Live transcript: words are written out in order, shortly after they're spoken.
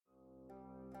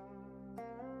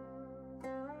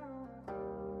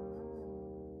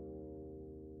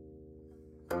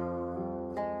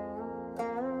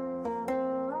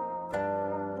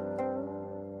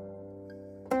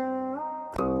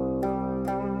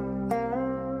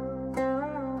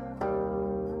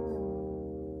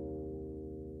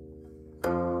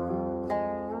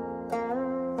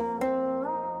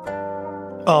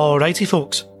Alrighty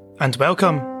folks, and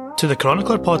welcome to the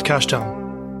Chronicler podcast channel.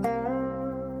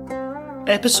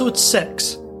 Episode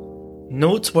 6,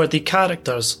 Noteworthy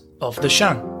Characters of the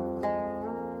Shang.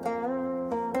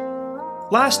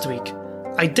 Last week,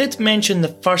 I did mention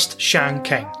the first Shang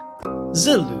king,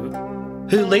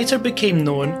 Zilu, who later became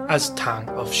known as Tang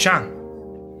of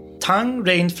Shang. Tang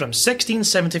reigned from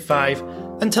 1675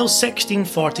 until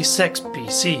 1646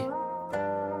 BC.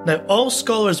 Now, all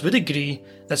scholars would agree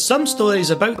that some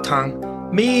stories about Tang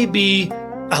may be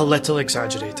a little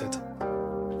exaggerated.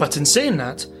 But in saying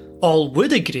that, all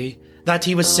would agree that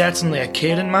he was certainly a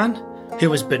caring man who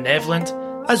was benevolent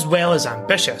as well as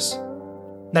ambitious.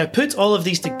 Now, put all of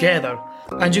these together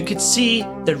and you could see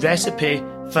the recipe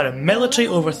for a military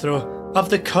overthrow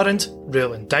of the current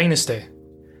ruling dynasty.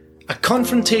 A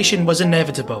confrontation was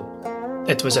inevitable.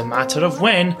 It was a matter of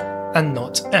when and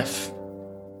not if.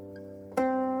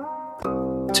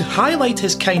 To highlight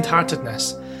his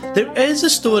kind-heartedness, there is a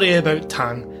story about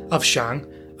Tang of Shang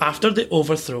after the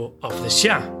overthrow of the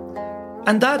Xia.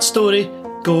 And that story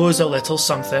goes a little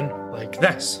something like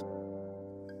this.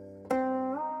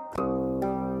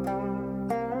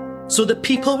 So the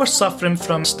people were suffering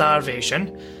from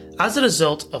starvation as a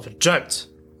result of a drought.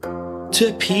 To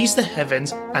appease the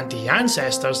heavens and the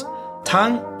ancestors,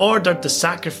 Tang ordered the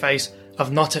sacrifice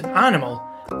of not an animal,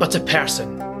 but a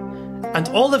person. And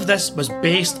all of this was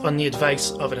based on the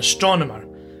advice of an astronomer,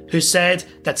 who said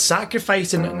that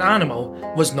sacrificing an animal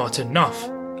was not enough.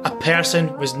 A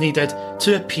person was needed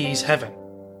to appease heaven.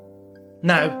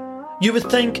 Now, you would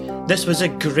think this was a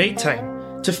great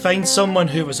time to find someone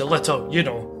who was a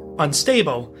little,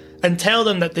 unstable, and tell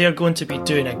them that they are going to be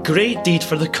doing a great deed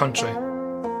for the country.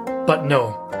 But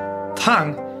no,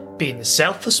 Tang, being the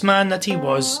selfless man that he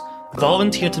was,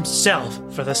 volunteered himself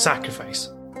for the sacrifice.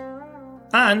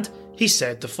 And he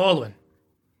said the following: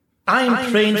 I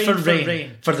am praying for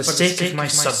rain for the sake of my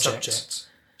subjects.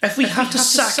 If we have to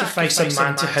sacrifice a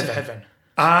man to heaven,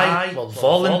 I will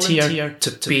volunteer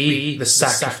to be the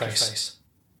sacrifice.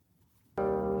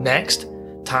 Next,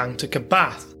 Tang took a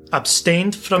bath,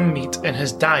 abstained from meat in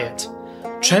his diet,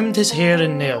 trimmed his hair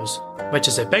and nails, which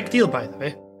is a big deal by the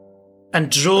way,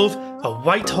 and drove a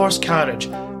white horse carriage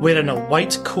wearing a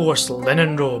white coarse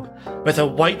linen robe with a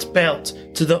white belt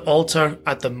to the altar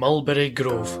at the mulberry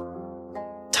grove.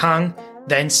 Tang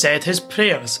then said his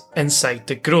prayers inside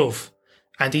the grove,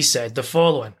 and he said the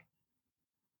following: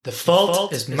 The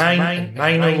fault is mine and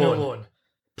mine alone.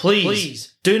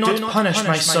 Please do not punish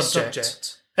my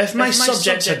subjects. If my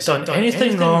subjects had done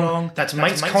anything wrong that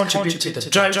might contribute to the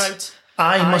drought,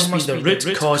 I must be the root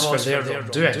cause for their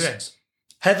wrongdoings.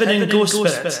 Heaven and ghost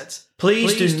spirits,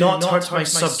 please do not hurt my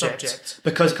subjects,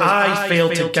 because I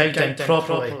failed to guide them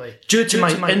properly due to my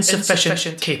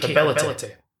insufficient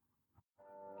capability.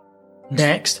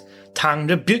 Next, Tang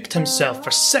rebuked himself for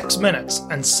 6 minutes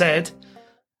and said,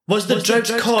 Was the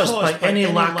drought caused by any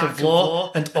lack of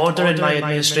law and order in my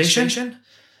administration?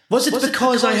 Was it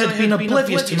because I had been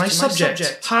oblivious to my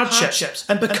subjects' hardships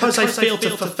and because I failed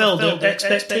to fulfill their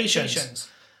expectations?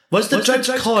 Was the drought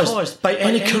caused by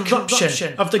any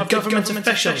corruption of the government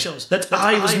officials that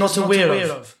I was not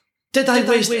aware of? Did I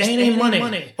waste any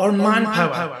money or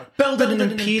manpower building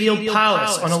an imperial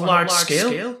palace on a large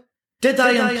scale? Did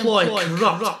I employ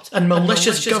corrupt and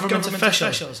malicious government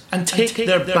officials and take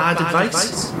their bad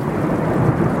advice?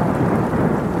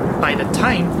 By the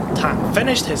time Tang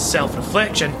finished his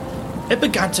self-reflection, it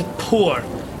began to pour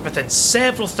within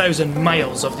several thousand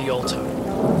miles of the altar.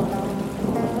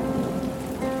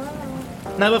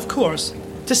 Now, of course,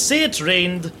 to say it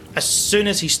rained as soon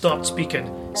as he stopped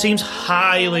speaking seems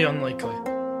highly unlikely.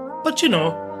 But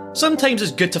sometimes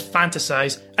it's good to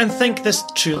fantasise and think this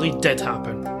truly did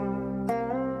happen.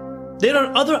 There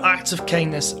are other acts of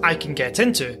kindness I can get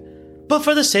into, but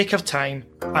for the sake of time,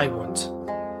 I won't.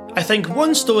 I think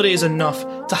one story is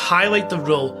enough to highlight the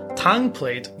role Tang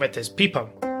played with his people.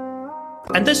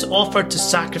 And this offer to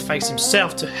sacrifice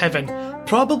himself to heaven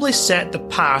probably set the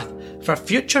path for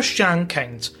future Shang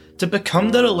kings to become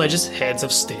the religious heads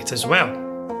of state as well.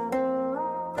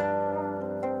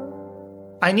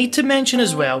 I need to mention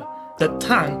as well that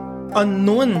Tang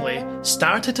unknowingly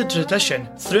started a tradition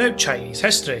throughout Chinese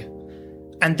history,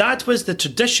 and that was the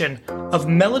tradition of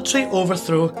military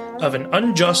overthrow of an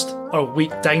unjust or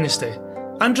weak dynasty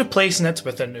and replacing it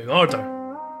with a new order.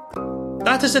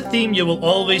 That is a theme you will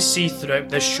always see throughout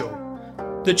this show.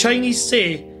 The Chinese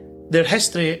say their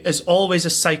history is always a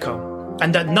cycle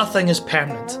and that nothing is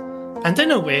permanent, and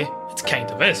in a way it kind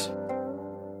of is.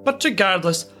 But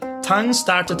regardless, Tang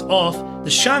started off the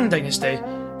Shang dynasty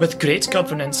with great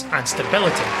governance and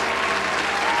stability.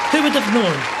 Who would have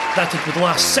known that it would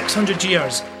last 600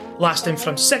 years, lasting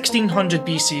from 1600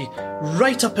 BC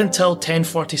right up until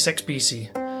 1046 BC.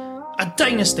 A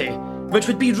dynasty which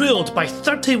would be ruled by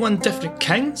 31 different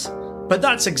kings, but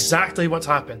that's exactly what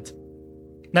happened.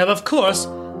 Now, of course,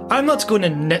 I'm not going to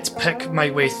nitpick my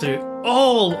way through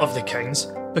all of the kings,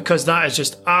 because that is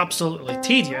just absolutely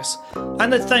tedious,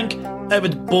 and I think it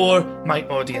would bore my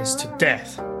audience to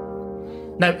death.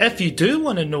 Now, if you do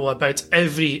want to know about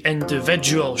every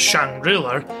individual Shang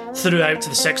ruler throughout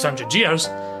the 600 years,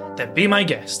 then be my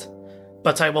guest.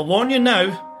 But I will warn you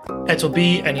now, it will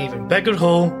be an even bigger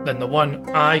hole than the one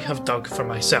I have dug for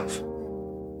myself.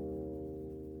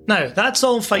 Now, that's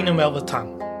all fine and well with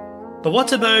Tang. But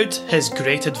what about his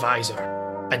great advisor?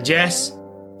 And yes,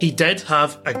 he did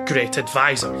have a great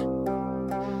advisor.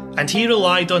 And he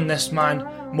relied on this man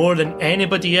more than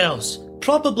anybody else,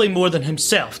 probably more than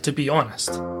himself, to be honest.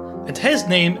 And his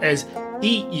name is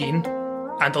Yi Ying,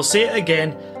 and I'll say it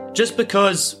again, just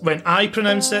because when I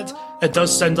pronounce it, it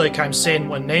does sound like I'm saying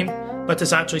one name, but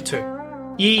it's actually two.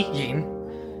 Yi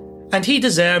Ying. And he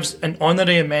deserves an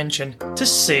honorary mention, to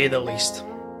say the least.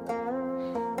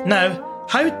 Now,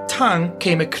 how Tang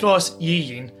came across Yi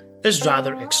Ying is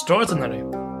rather extraordinary.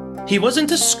 He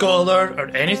wasn't a scholar or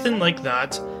anything like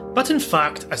that, but in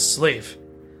fact a slave.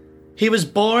 He was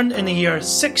born in the year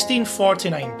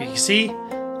 1649 BC,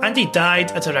 and he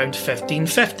died at around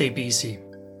 1550 BC.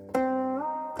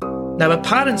 Now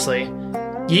apparently,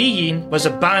 Yi Ying was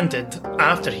abandoned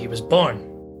after he was born.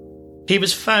 He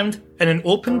was found in an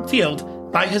open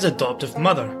field by his adoptive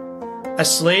mother, a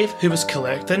slave who was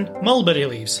collecting mulberry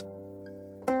leaves.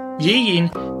 Yi Ying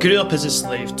grew up as a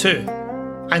slave too,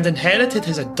 and inherited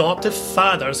his adoptive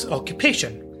father's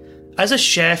occupation as a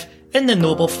chef in the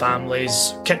noble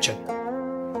family's kitchen.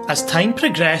 As time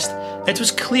progressed, it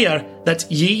was clear that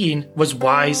Yi Ying was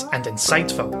wise and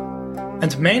insightful,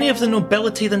 and many of the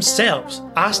nobility themselves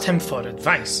asked him for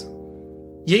advice.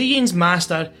 Yi Ying's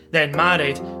master then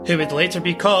married who would later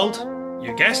be called,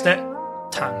 you guessed it,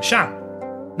 Tang Shang.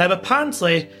 Now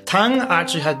apparently, Tang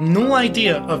actually had no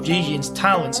idea of Yi Ying's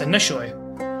talents initially,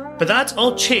 but that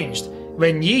all changed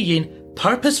when Yi Ying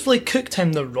purposefully cooked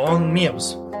him the wrong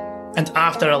meals. And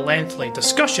after a lengthy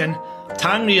discussion,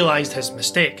 Tang realised his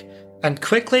mistake and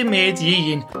quickly made Yi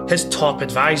Ying his top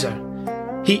advisor.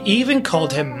 He even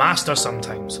called him master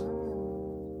sometimes.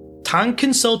 Tang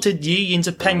consulted Yi Ying's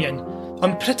opinion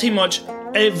on pretty much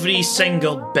every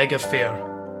single big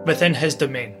affair within his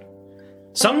domain.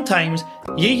 Sometimes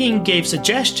Yi Ying gave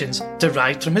suggestions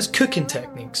derived from his cooking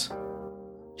techniques.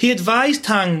 He advised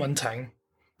Tang one time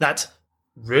that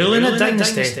ruling a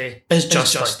dynasty is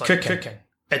just like cooking.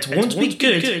 It won't be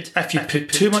good if you put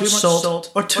too much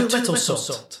salt or too little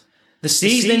salt. The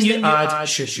seasoning you add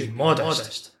should be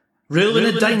modest. Ruling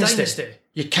a dynasty,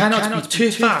 you cannot be too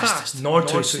fast nor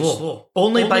too slow.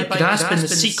 Only by grasping the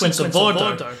sequence of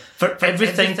order, for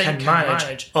everything can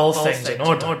manage all things in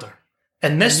order.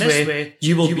 In this way,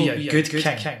 you will be a good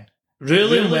king,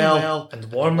 ruling well and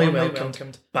warmly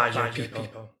welcomed by your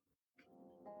people.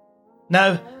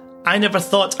 Now, I never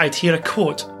thought I'd hear a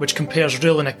quote which compares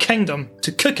ruling a kingdom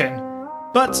to cooking,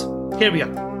 but here we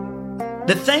are.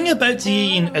 The thing about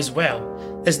Yi Ying as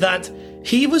well is that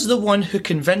he was the one who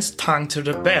convinced Tang to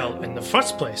rebel in the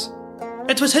first place.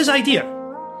 It was his idea.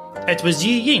 It was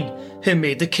Yi Ying who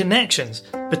made the connections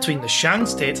between the Shang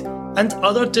state and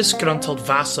other disgruntled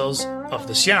vassals of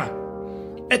the Xia.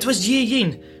 It was Yi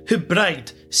Ying who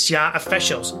bribed Xia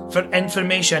officials for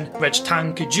information which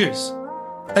Tang could use.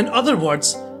 In other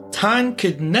words, Tang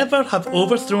could never have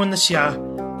overthrown the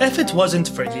Xia if it wasn't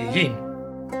for Yi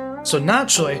Ying. So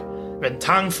naturally, when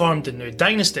Tang formed the new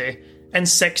dynasty in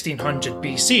 1600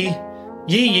 BC,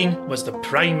 Yi Ying was the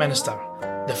Prime Minister,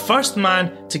 the first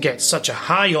man to get such a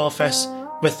high office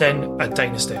within a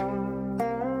dynasty.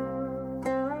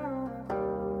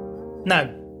 Now,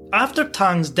 after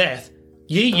Tang's death,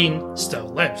 Yi Ying still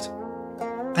lived.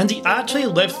 And he actually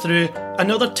lived through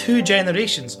another 2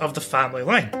 generations of the family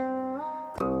line.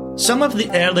 Some of the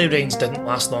early reigns didn't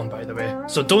last long, by the way,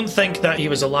 so don't think that he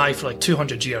was alive for like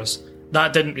 200 years.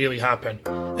 That didn't really happen.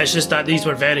 It's just that these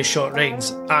were very short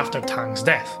reigns after Tang's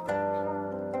death.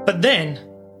 But then,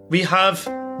 we have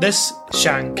this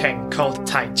Shang king called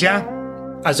Tai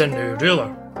Jia as a new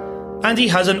ruler, and he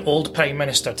has an old prime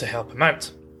minister to help him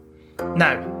out.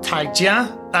 Now, Tai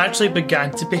Jia actually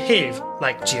began to behave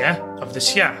like Jia of the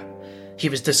Xia. He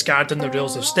was discarding the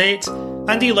rules of state,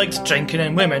 and he liked drinking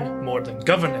and women more than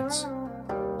governance.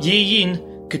 Yi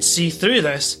Ying could see through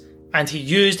this, and he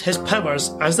used his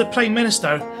powers as the Prime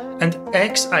Minister and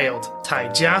exiled Tai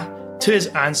Jia to his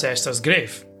ancestor's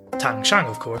grave, Tang Shang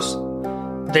of course.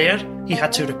 There, he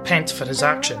had to repent for his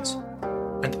actions,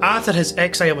 and after his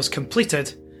exile was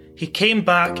completed, he came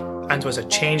back and was a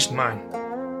changed man.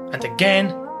 And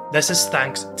again, this is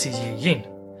thanks to Yi Ying.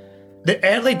 The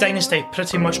early dynasty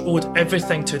pretty much owed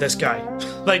everything to this guy.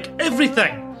 Like,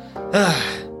 everything!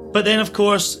 But then, of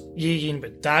course, Yi Ying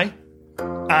would die,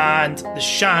 and the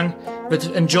Shang would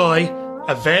enjoy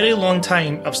a very long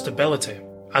time of stability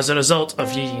as a result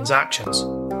of Yi Ying's actions.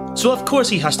 So of course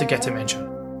he has to get a mention.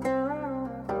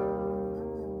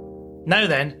 Now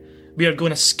then, we are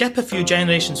going to skip a few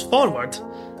generations forward,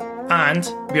 and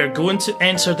we are going to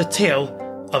enter the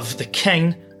tale of the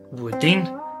king, Wu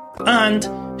Din, and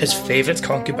his favourite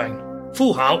concubine,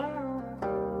 Fu Hao.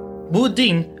 Wu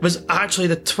Din was actually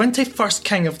the 21st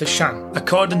king of the Shang,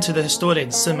 according to the historian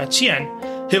Sima Qian,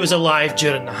 who was alive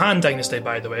during the Han Dynasty,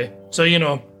 by the way. So,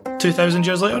 2,000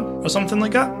 years later, or something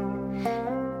like that.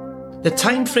 The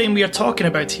time frame we are talking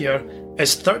about here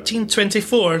is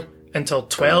 1324 until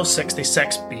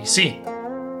 1266 BC.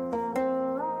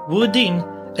 Wu Din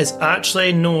is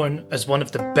actually known as one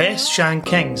of the best Shang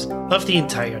kings of the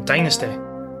entire dynasty.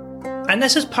 And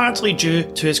this is partly due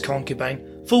to his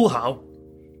concubine, Fu Hao.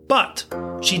 But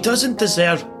she doesn't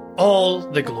deserve all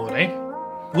the glory.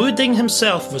 Wu Din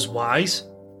himself was wise,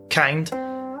 kind,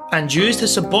 and used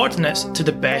his subordinates to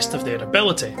the best of their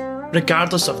ability,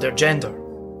 regardless of their gender.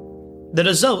 The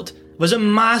result was a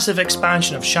massive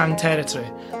expansion of Shang territory,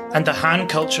 and the Han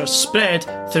culture spread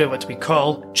through what we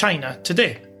call China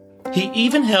today. He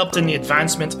even helped in the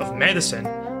advancement of medicine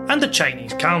and the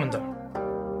Chinese calendar.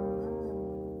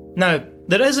 Now,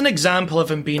 there is an example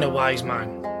of him being a wise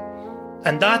man,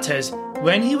 and that is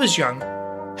when he was young,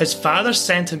 his father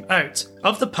sent him out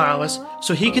of the palace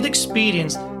so he could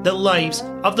experience the lives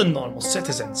of the normal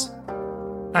citizens.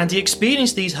 And he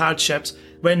experienced these hardships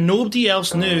when nobody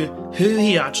else knew who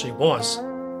he actually was.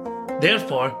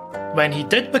 Therefore, when he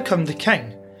did become the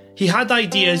king, he had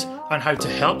ideas on how to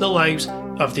help the lives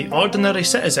of the ordinary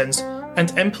citizens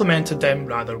and implemented them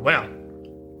rather well.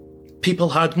 People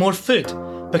had more food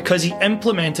because he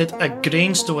implemented a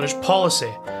grain storage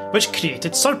policy which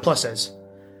created surpluses.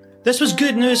 This was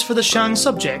good news for the Shang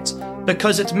subjects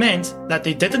because it meant that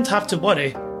they didn't have to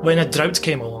worry when a drought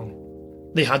came along.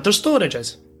 They had their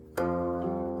storages.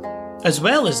 As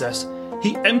well as this,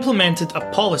 he implemented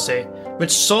a policy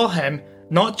which saw him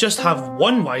not just have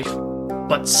one wife,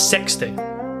 but 60.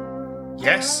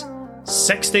 Yes,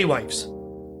 60 wives.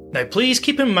 Now please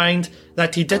keep in mind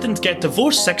that he didn't get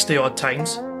divorced 60 odd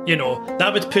times.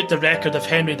 That would put the record of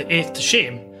Henry VIII to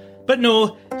shame. But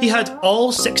no, he had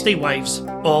all 60 wives,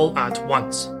 all at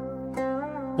once.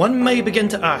 One may begin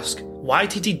to ask, why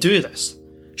did he do this?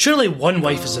 Surely one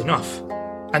wife is enough.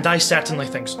 And I certainly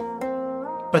think so.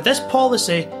 But this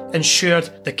policy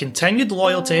ensured the continued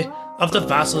loyalty of the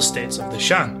vassal states of the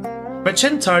Shang, which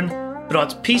in turn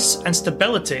brought peace and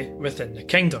stability within the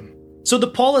kingdom. So the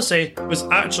policy was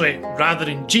actually rather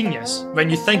ingenious when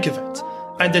you think of it,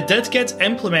 and it did get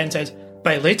implemented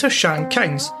by later Shang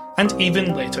kings and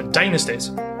even later dynasties.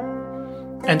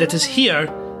 And it is here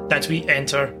that we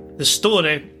enter the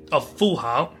story of Fu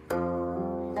Hao.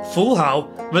 Fu Hao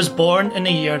was born in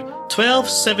the year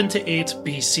 1278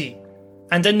 BC,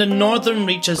 and in the northern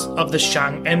reaches of the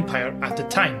Shang Empire at the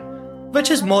time,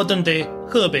 which is modern-day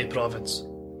Hebei province.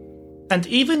 And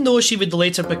even though she would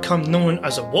later become known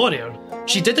as a warrior,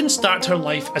 she didn't start her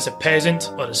life as a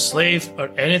peasant or a slave or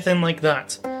anything like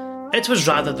that. It was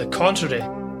rather the contrary.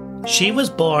 She was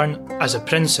born as a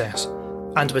princess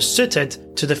and was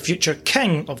suited to the future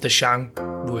king of the Shang,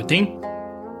 Wu Din.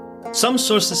 Some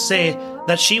sources say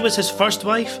that she was his first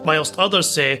wife, whilst others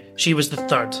say she was the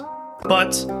third.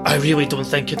 But I really don't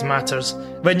think it matters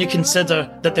when you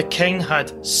consider that the king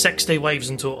had 60 wives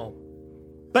in total.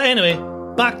 But anyway,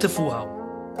 back to Fu Hao.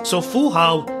 So Fu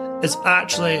Hao is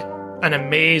actually an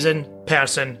amazing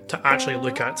person to actually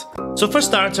look at. So for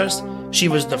starters, she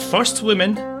was the first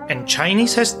woman in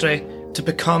Chinese history to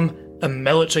become a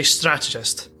military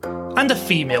strategist and a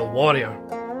female warrior.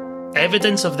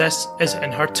 Evidence of this is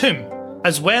in her tomb,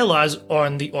 as well as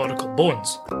on the oracle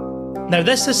bones. Now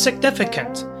this is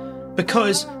significant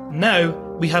because now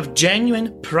we have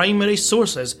genuine primary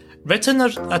sources written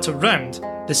at around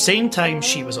the same time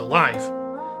she was alive.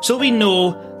 So we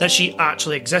know that she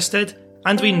actually existed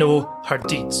and we know her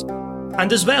deeds.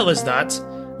 And as well as that,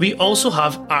 we also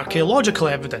have archaeological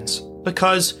evidence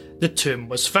because the tomb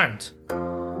was found.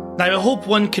 Now I hope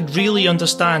one could really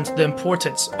understand the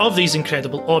importance of these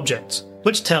incredible objects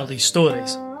which tell these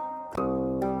stories.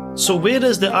 So where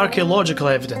is the archaeological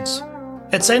evidence?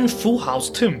 It's in Fu Hao's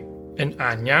tomb in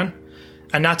Anyang,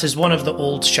 and that is one of the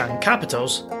old Shang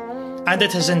capitals, and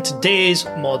it is in today's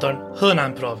modern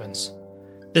Henan province.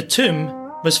 The tomb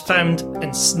was found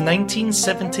in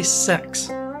 1976,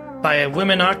 by a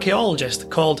woman archaeologist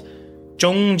called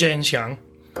Tang Shang,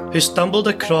 who stumbled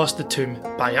across the tomb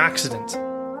by accident.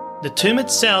 The tomb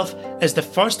itself is the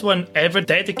first one ever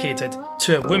dedicated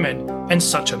to a woman in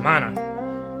such a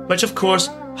manner, which of course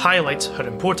highlights her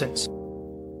importance.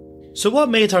 So what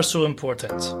made her so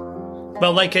important?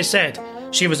 Well, like I said,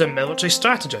 she was a military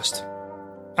strategist.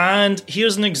 And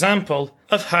here's an example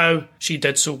of how she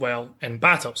did so well in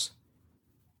battles.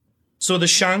 So the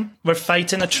Shang were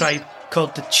fighting a tribe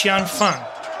called the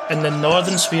Qianfang in the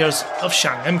northern spheres of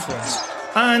Shang influence,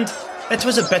 and it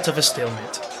was a bit of a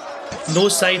stalemate. No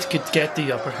side could get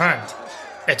the upper hand.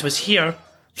 It was here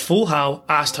Fu Hao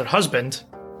asked her husband,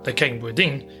 the King Wu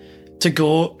Ding, to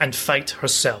go and fight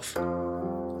herself.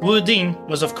 Wu Ding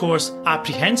was of course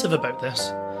apprehensive about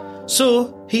this,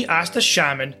 so he asked a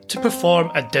shaman to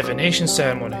perform a divination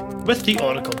ceremony with the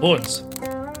oracle bones.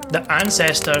 The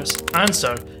ancestors'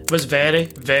 answer was very,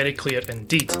 very clear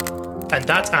indeed, and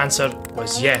that answer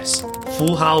was yes,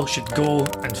 Fu Hao should go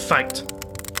and fight.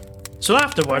 So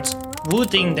afterwards, Wu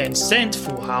Ding then sent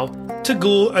Fu Hao to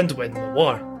go and win the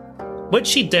war, which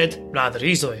she did rather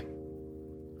easily.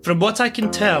 From what I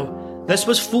can tell, this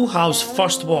was Fu Hao's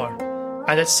first war,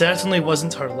 and it certainly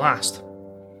wasn't her last.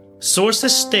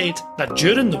 Sources state that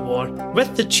during the war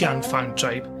with the Qianfang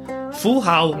tribe, Fu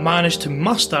Hao managed to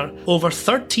muster over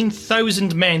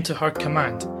 13,000 men to her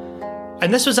command,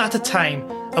 and this was at a time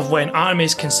of when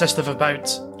armies consist of about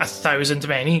 1,000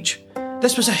 men each.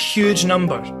 This was a huge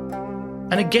number.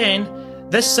 And again,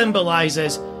 this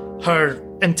symbolises her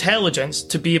intelligence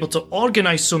to be able to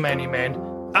organise so many men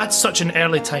at such an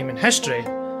early time in history,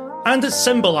 and it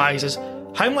symbolises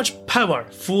how much power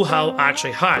Fu Hao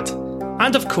actually had,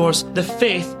 and of course the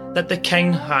faith that the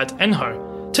king had in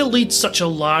her to lead such a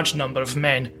large number of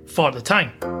men for the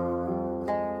time.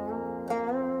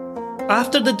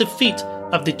 After the defeat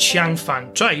of the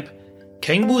Qianfang tribe,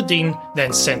 King Wu Ding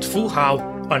then sent Fu Hao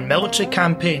on military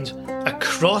campaigns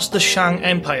across the Shang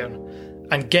Empire,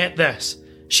 and get this,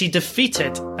 she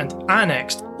defeated and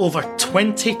annexed over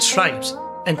 20 tribes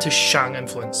into Shang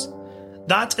influence.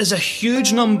 That is a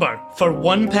huge number for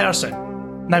one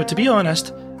person. Now, to be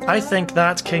honest, I think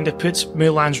that kind of puts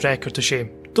Mulan's record to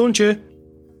shame, don't you?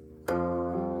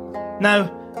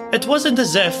 Now, it wasn't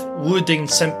as if Wu Ding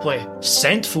simply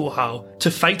sent Fu Hao to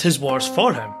fight his wars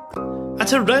for him.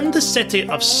 At around the city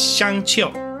of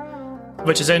Shangqiu,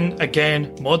 which is in,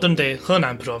 again, modern-day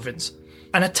Henan province,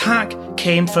 an attack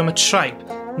came from a tribe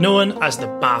known as the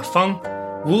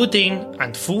Bafeng. Wu Ding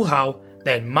and Fu Hao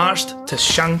then marched to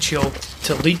Shangqiu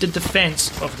to lead the defence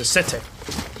of the city.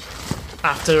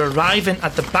 After arriving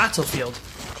at the battlefield,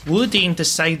 Wu Ding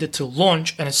decided to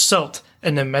launch an assault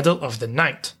in the middle of the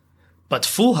night, but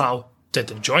Fu Hao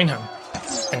didn't join him.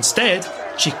 Instead,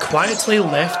 she quietly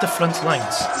left the front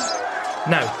lines.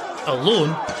 Now,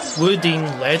 alone, Wu Ding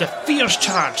led a fierce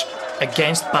charge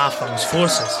against Bafeng's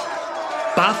forces.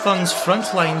 Bafeng's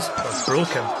front lines were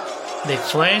broken. They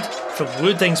fled from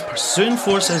Wu Ding's pursuing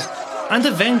forces and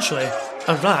eventually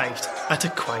arrived at a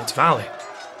quiet valley.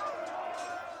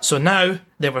 So now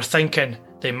they were thinking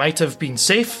they might have been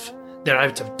safe, they're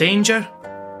out of danger.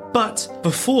 But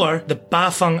before the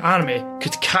Bafeng army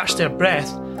could catch their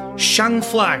breath, Shang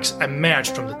flags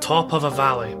emerged from the top of a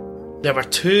valley. There were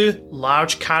two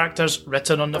large characters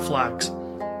written on the flags.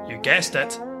 You guessed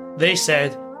it, they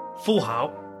said Fu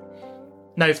Hao.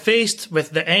 Now faced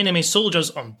with the enemy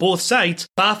soldiers on both sides,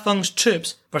 Bafeng's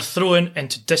troops were thrown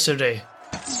into disarray.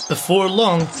 Before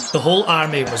long, the whole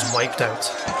army was wiped out.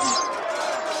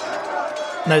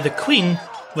 Now the Queen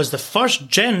was the first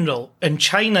general in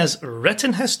China's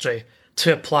written history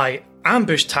to apply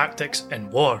ambush tactics in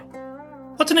war.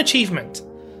 What an achievement!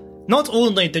 Not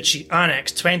only did she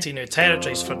annex 20 new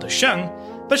territories for the Shang,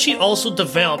 but she also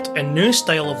developed a new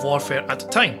style of warfare at the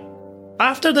time.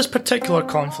 After this particular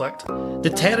conflict,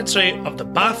 the territory of the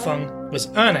Bafeng was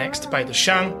annexed by the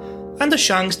Shang, and the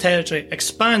Shang's territory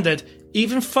expanded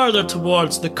even further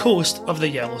towards the coast of the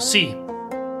Yellow Sea.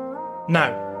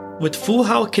 Now, would Fu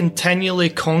Hao continually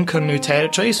conquer new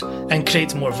territories and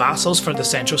create more vassals for the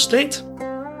central state?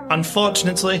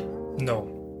 Unfortunately, no.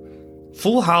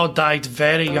 Fu Hao died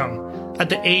very young, at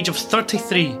the age of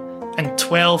 33 in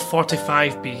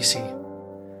 1245 BC.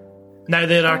 Now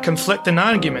there are conflicting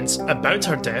arguments about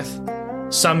her death.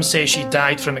 Some say she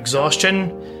died from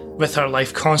exhaustion, with her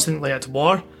life constantly at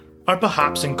war, or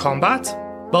perhaps in combat,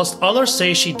 whilst others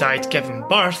say she died giving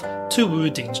birth to Wu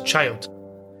Ding's child.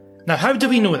 Now how do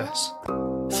we know this?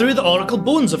 Through the oracle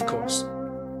bones, of course.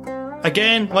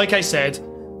 Again, like I said,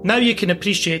 now you can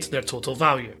appreciate their total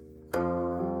value.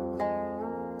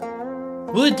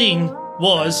 Wu Ding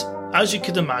was, as you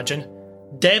could imagine,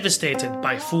 devastated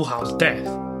by Fu Hao's death.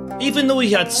 Even though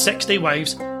he had 60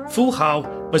 wives, Fu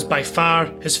Hao was by far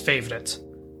his favourite,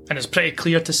 and it's pretty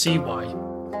clear to see why.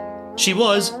 She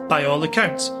was, by all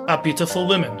accounts, a beautiful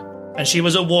woman, and she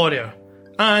was a warrior,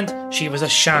 and she was a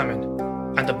shaman,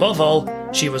 and above all,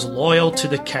 she was loyal to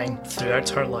the king throughout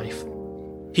her life.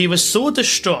 He was so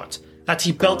distraught that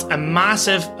he built a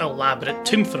massive, elaborate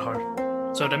tomb for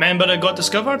her. So remember it got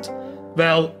discovered?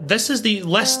 Well, this is the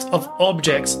list of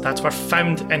objects that were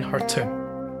found in her tomb.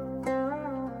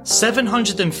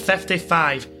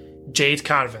 755 jade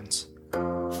carvings,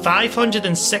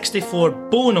 564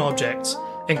 bone objects,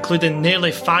 including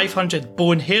nearly 500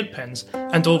 bone hairpins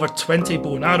and over 20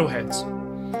 bone arrowheads,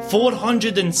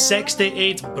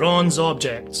 468 bronze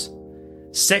objects,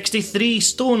 63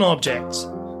 stone objects,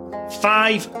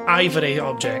 5 ivory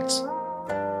objects,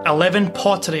 11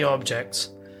 pottery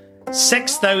objects,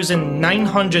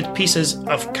 6,900 pieces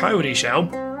of cowrie shell,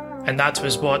 and that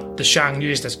was what the Shang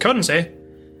used as currency,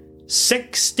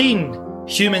 16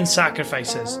 human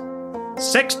sacrifices,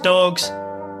 6 dogs,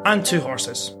 and 2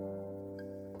 horses.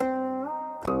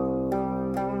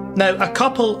 Now, a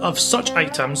couple of such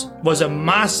items was a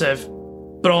massive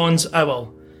bronze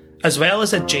owl, as well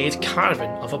as a jade carving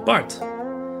of a bird.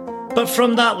 But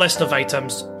from that list of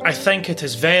items, I think it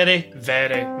is very,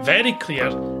 very, very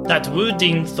clear that Wu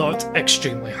Ding thought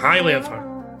extremely highly of her.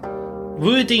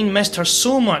 Wu Ding missed her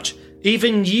so much,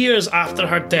 even years after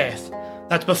her death,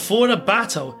 that before a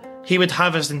battle, he would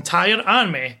have his entire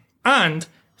army and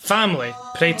family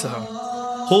pray to her,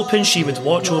 hoping she would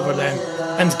watch over them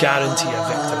and guarantee a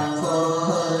victory.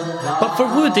 But for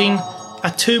Wu Ding,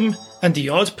 a tomb and the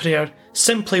odd prayer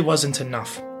simply wasn't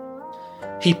enough.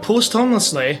 He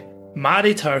posthumously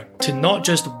married her to not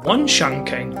just one Shang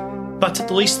king, but at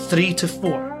least 3 to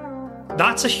 4.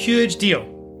 That's a huge deal.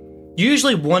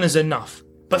 Usually 1 is enough,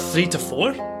 but 3 to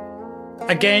 4?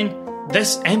 Again,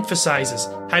 this emphasises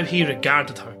how he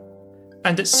regarded her,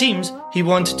 and it seems he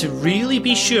wanted to really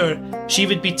be sure she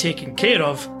would be taken care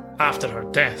of after her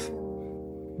death.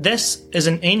 This is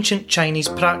an ancient Chinese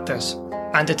practice,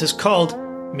 and it is called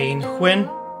Min Huin.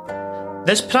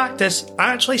 This practice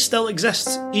actually still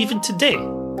exists even today,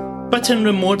 but in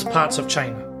remote parts of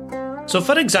China. So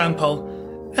for example,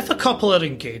 if a couple are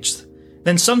engaged,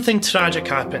 then something tragic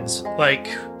happens, like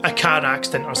a car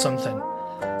accident or something.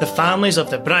 The families of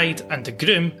the bride and the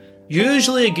groom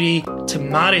usually agree to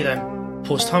marry them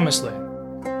posthumously.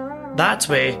 That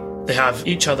way, they have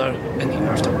each other in the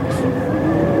afterlife.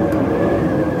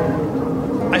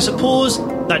 I suppose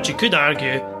that you could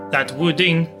argue that Wu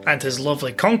Ding and his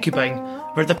lovely concubine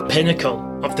were the pinnacle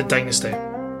of the dynasty.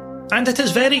 And it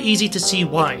is very easy to see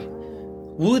why.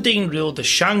 Wu Ding ruled the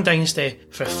Shang dynasty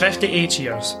for 58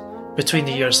 years, between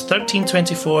the years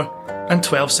 1324 and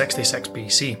 1266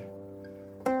 BC.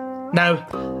 Now,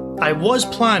 I was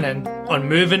planning on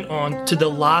moving on to the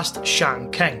last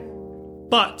Shang king,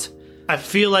 but I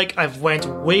feel like I've went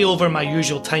way over my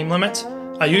usual time limit.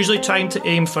 I usually try to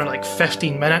aim for like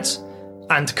 15 minutes,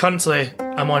 and currently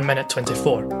I'm on minute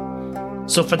 24.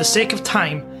 So for the sake of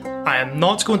time, I am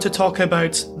not going to talk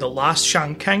about the last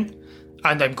Shang king,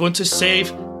 and I'm going to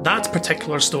save that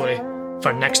particular story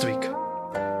for next week.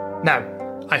 Now,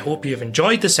 I hope you've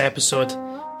enjoyed this episode,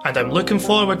 and I'm looking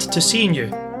forward to seeing you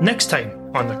next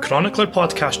time on the Chronicler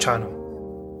podcast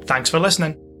channel. Thanks for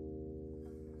listening.